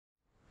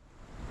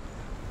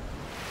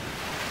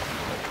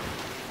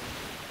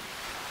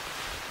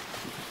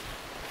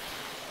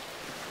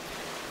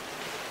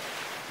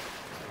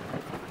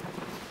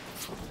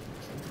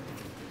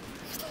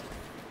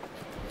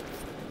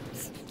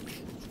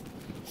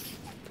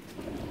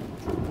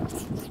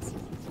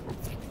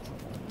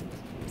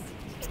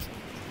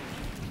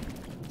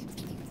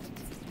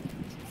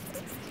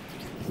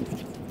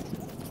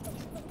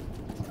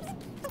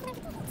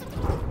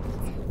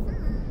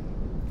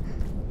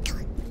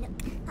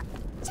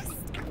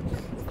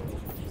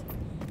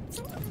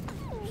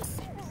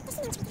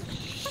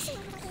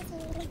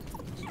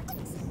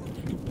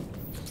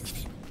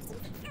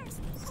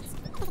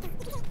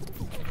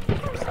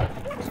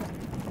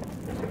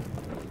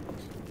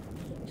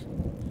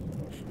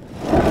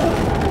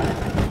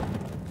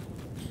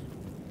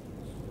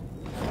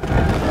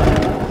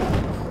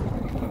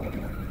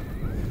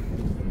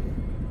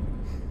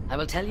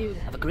will tell you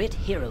of a great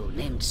hero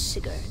named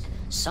Sigurd,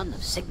 son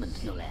of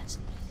Sigmund, no less.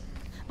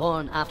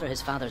 Born after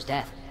his father's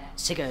death,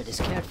 Sigurd is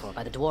cared for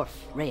by the dwarf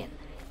Rain.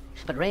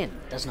 But Rain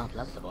does not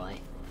love the boy.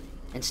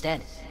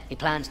 Instead, he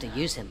plans to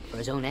use him for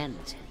his own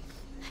ends.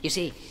 You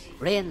see,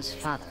 Rain's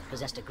father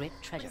possessed a great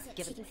treasure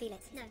given... She can feel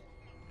it. No.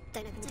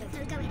 Don't open the door.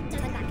 No, go in.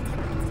 Don't turn back. Turn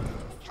back.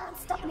 They can't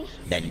stop me.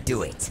 Then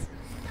do it. She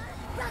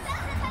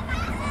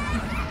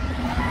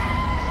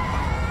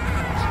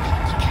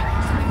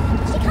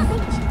can't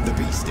reach. The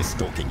beast is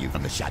stalking you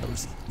from the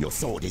shadows. Your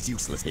sword is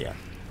useless here.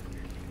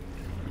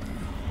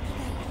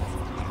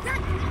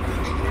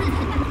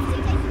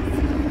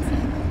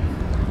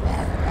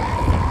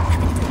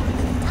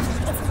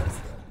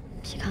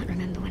 She can't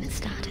remember when it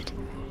started.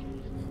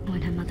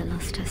 When her mother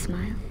lost her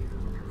smile.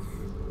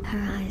 Her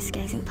eyes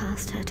gazing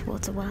past her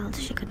towards a world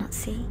she could not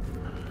see.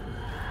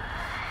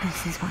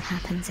 This is what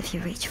happens if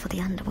you reach for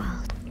the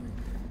underworld,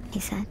 he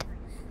said.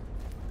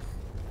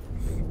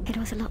 It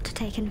was a lot to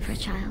take in for a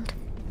child.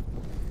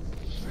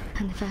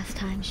 And the first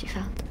time she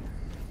felt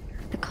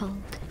the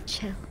cold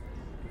chill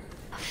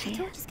of fear.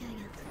 The torch is going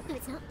out. No,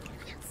 it's not.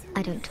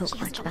 I don't talk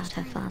much about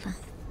her father.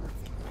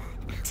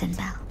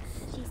 Zinbel.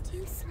 She's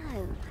too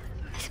slow.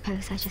 I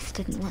suppose I just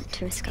didn't want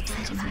to risk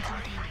upsetting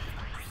her.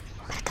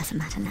 But it doesn't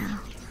matter now,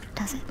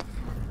 does it?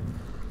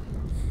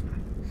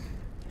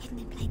 Hidden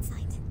in plain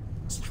sight.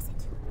 She has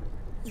it.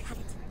 You have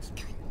it.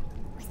 Keep going.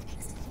 Where's the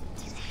next?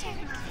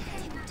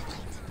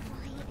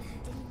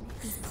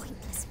 These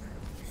pointless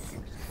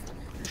rules.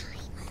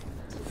 Time.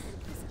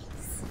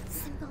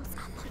 Symbols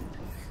are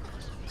pointless.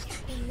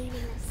 They're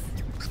meaningless.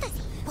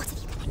 What if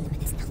you collect them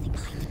and there's nothing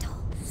behind the door?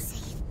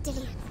 Save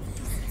Dillian.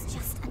 It's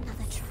just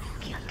another trial.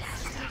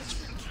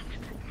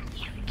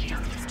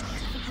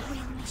 A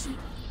real mission.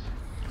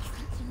 You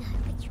think you know,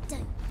 but you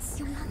don't.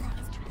 Your mother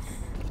is trapped.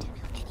 You don't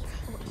know anything.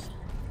 Or is she?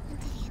 And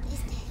Dillian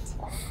is dead.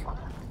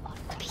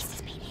 The beast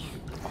has been here.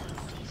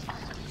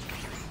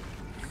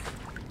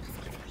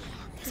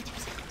 Keep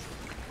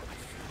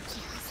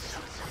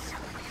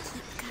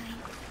going.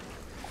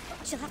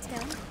 She'll have to go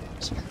in.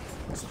 She can't.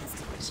 She has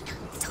to. She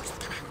can't. The torch will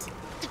go out.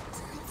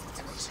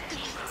 Don't. She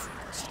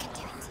can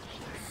do it.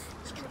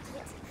 She can't do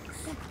it.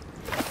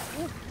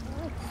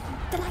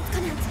 The light's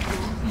gone out.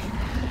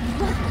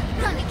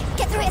 Run!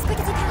 Get through it as quick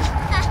as you can!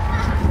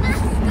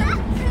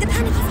 The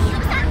panic is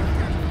here! Run!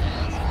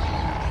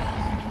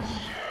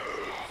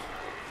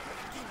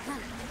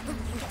 You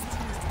can get to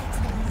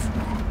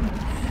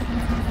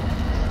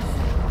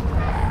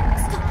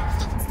Stop!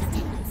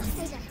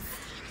 Stay there.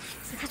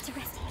 You have to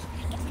rest.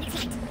 Get to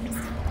the next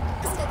light.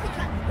 Let's go, quick,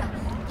 run!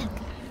 Look.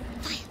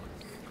 Fire!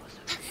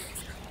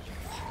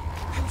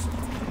 How should we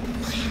do it?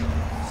 Fire!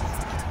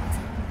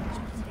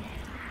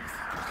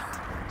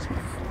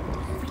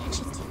 She has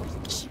to get to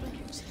it. She will.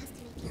 She has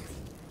to make it.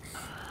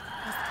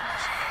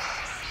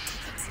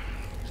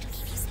 It'll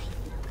keep you safe.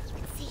 You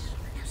can see.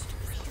 Now she can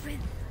see the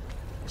room.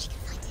 She can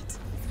find it.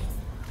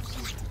 The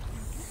light.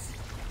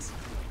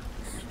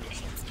 Where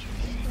is it?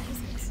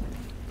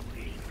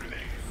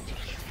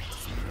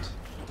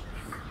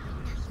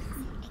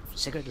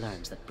 Sigurd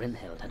learns that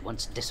Brynhild had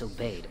once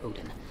disobeyed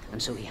Odin, and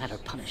so he had her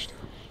punished,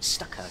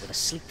 stuck her with a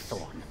sleek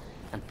thorn,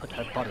 and put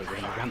her body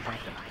within a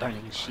rampart of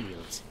burning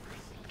shields.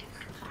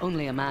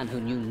 Only a man who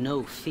knew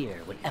no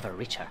fear would ever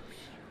reach her.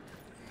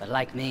 But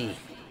like me,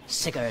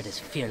 Sigurd is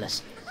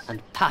fearless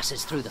and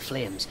passes through the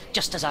flames,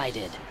 just as I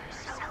did,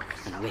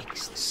 and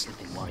wakes the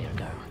sleeping warrior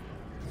girl.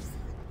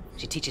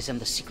 She teaches him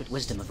the secret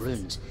wisdom of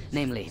runes,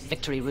 namely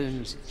victory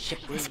runes, ship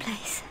runes. This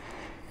place.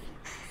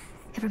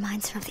 It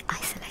reminds her of the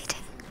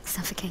isolating,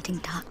 suffocating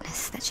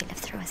darkness that she lived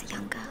through as a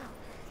young girl.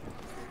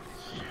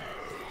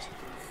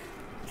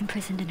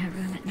 Imprisoned in her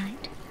room at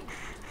night,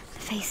 the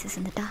faces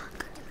in the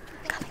dark,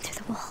 coming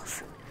through the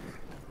walls.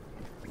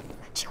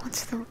 She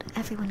once thought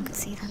everyone could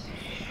see them.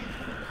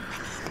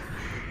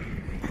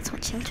 I mean, that's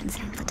what children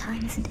say all the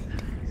time, isn't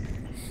it?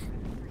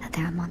 That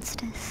there are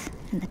monsters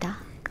in the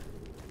dark.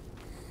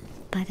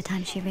 By the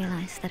time she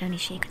realized that only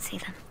she could see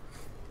them,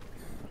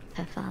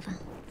 her father,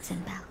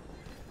 Zinbel,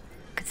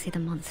 could see the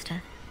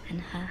monster in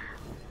her.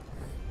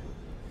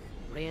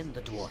 Rain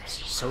the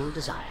dwarf's sole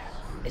desire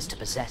is to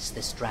possess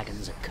this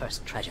dragon's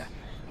accursed treasure,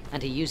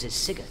 and he uses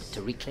Sigurd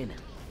to reclaim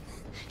it.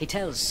 He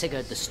tells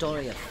Sigurd the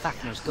story of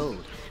Fafnir's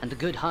gold, and the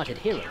good-hearted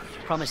hero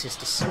promises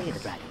to slay the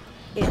dragon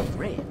if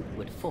Rain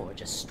would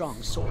forge a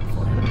strong sword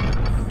for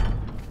him.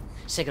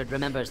 Sigurd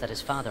remembers that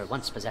his father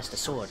once possessed a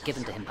sword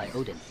given to him by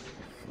Odin.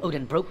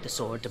 Odin broke the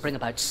sword to bring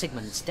about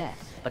Sigmund's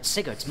death, but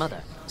Sigurd's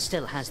mother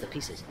still has the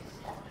pieces,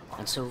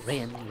 and so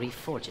Rain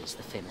reforges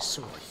the famous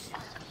sword.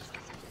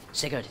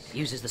 Sigurd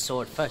uses the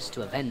sword first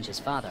to avenge his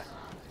father,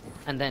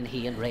 and then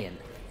he and Rain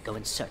go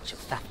in search of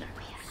Fafnir.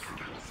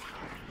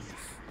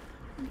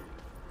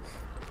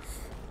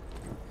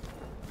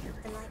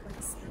 The light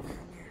won't save her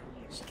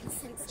now. She can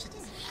sense it.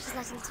 She's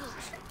lighting the torch.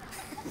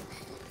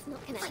 It's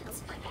not gonna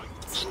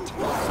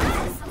help.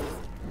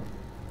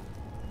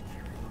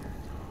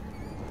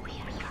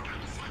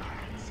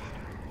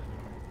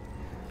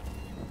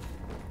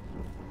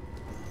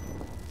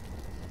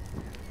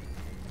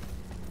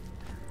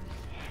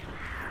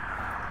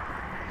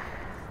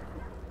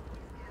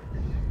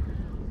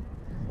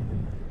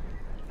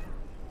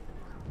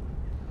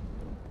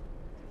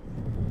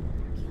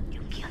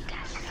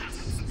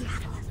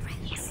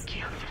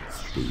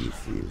 Do you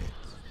feel it?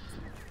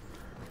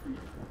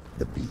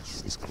 The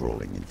beast is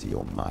crawling into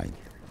your mind,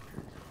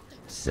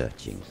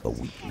 searching for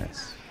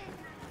weakness.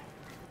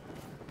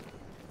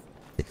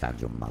 It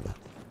found your mother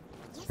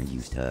and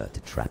used her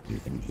to trap you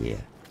in here.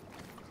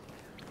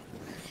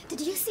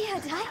 Did you see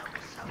her die?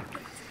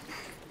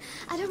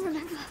 I don't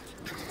remember.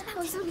 I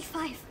was only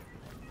 5.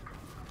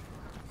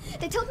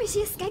 They told me she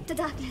escaped the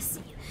darkness,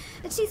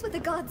 that she's with the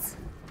gods.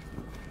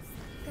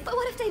 But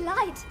what if they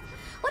lied?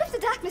 What if the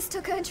darkness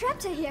took her and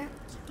trapped her here?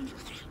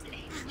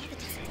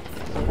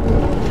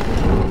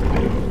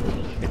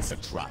 It's a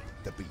trap.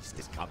 The beast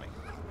is coming.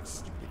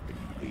 Stupid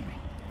baby.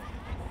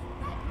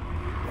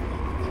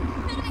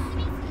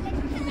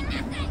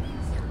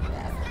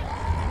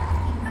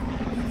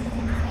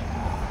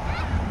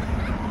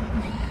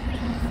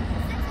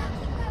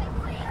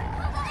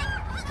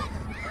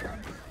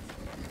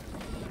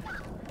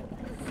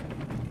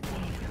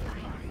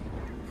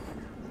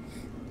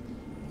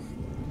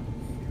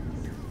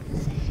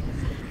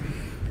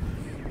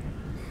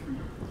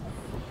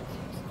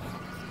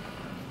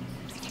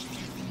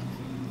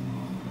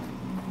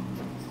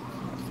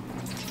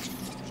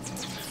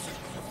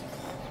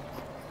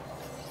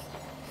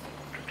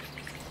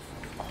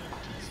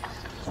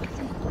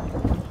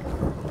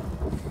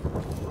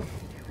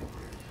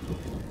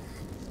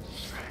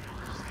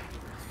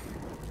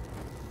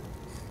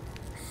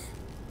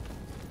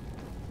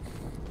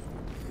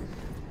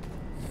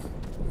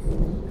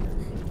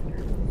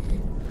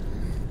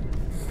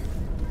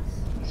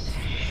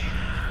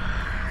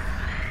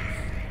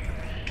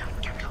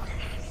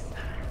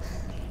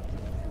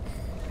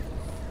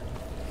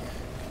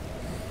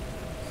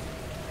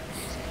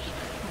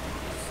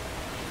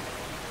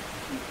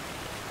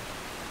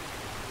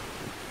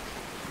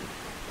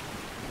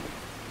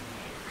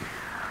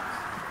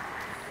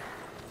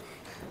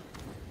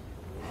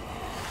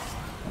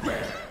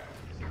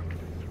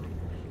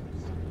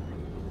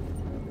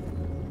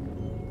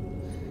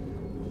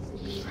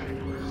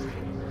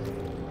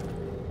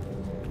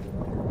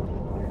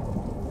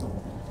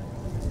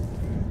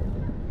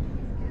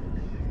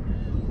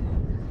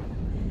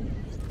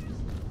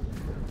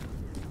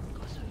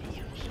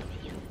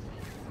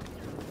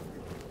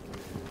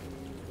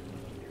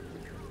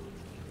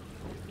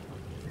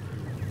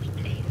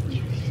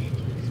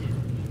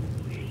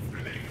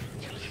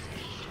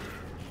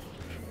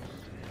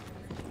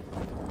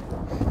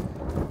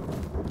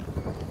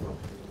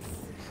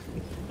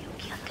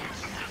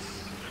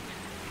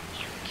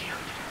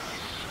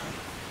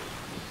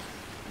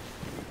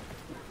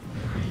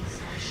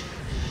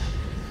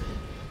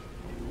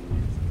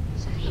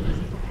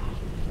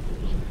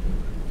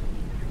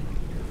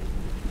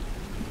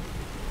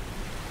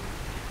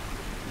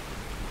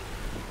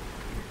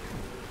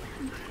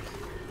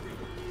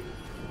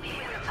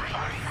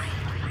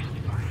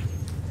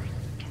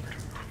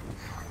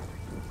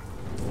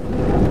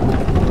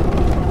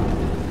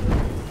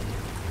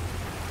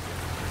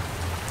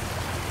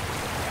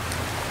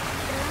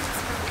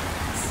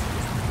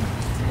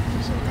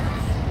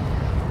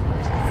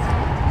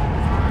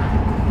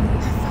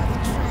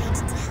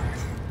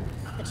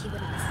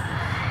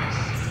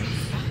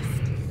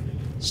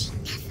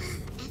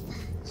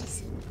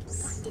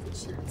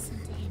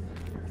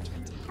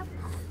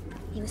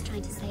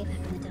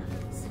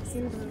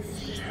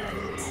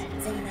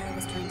 Senua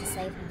was trying to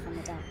save her from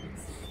the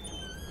darkness.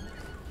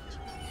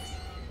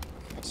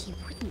 But she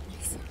wouldn't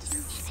listen.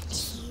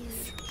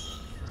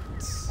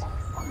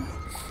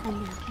 And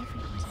now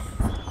everyone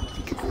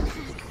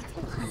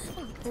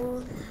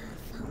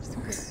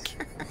else.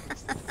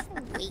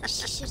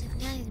 She should have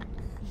known.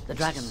 The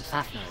dragon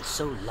Fafnir is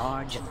so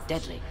large and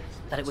deadly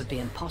that it would be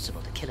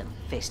impossible to kill him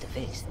face to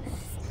face.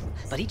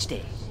 But each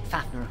day,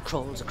 Fafnir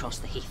crawls across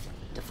the heath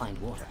to find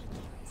water.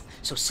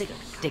 So Sigurd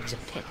digs a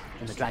pit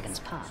in the dragon's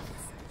path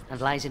and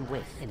lies in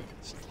wait in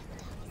it.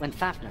 When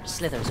Fafnir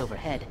slithers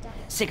overhead,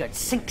 Sigurd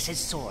sinks his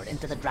sword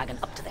into the dragon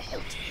up to the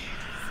hilt.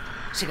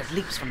 Sigurd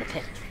leaps from the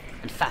pit,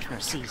 and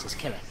Fafnir sees his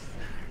killer.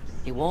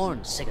 He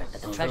warns Sigurd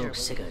that the treasure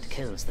Sigurd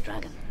kills the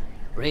dragon.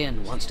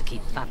 Rayan wants to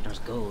keep Fafnir's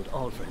gold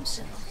all for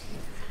himself.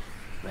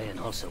 Rayan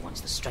also wants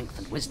the strength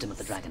and wisdom of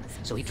the dragon,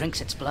 so he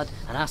drinks its blood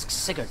and asks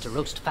Sigurd to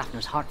roast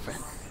Fafnir's heart for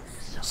him.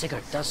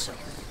 Sigurd does so,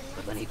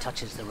 but when he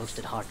touches the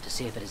roasted heart to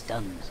see if it is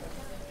done,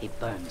 he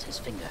burns his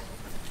finger.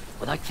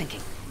 Without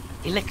thinking,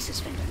 he licks his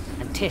finger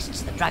and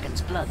tastes the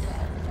dragon's blood. In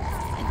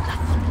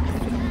that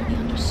moment, he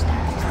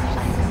understands the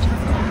language of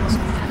dragons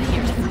and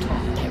hears them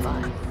talk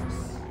nearby.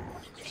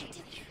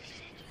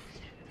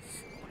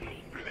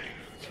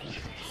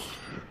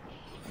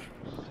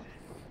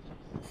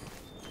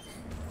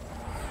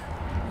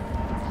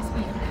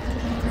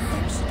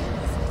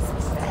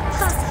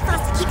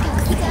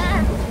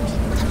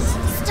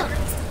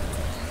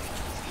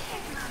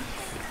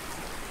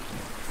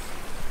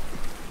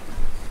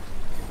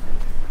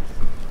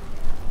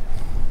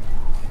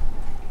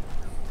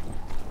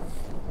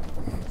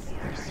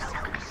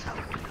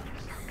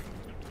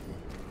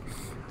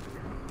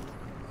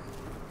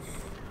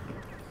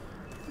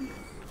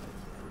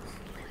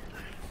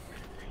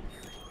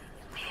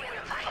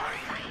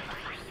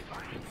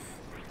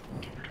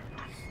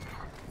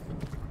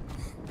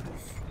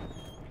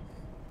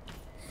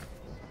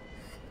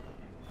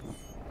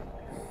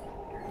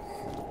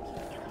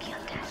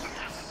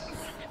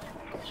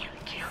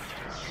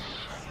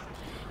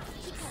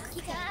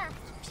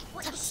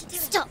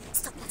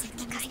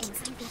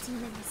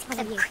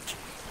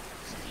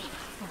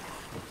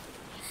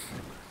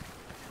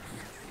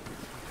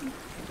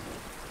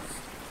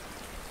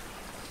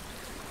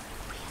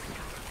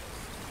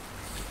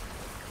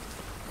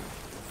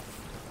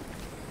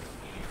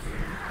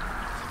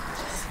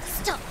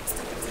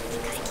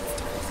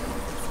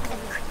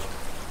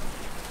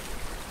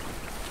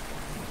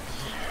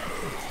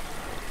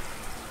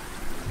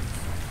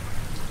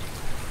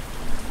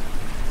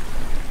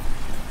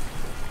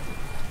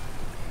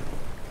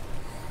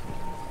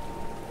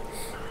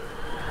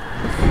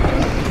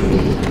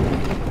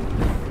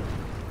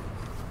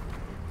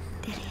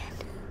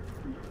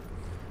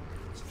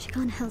 She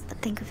can't help but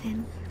think of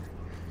him.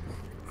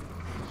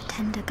 A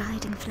tender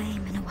guiding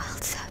flame in a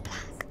world so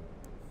black.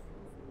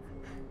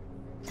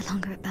 The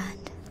longer it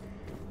burned,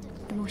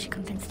 the more she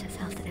convinced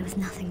herself that there was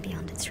nothing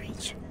beyond its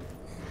reach.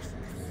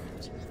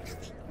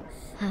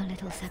 How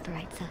little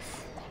separates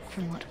us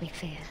from what we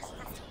fear.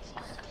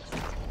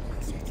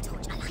 Keep the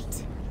torch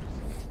alight.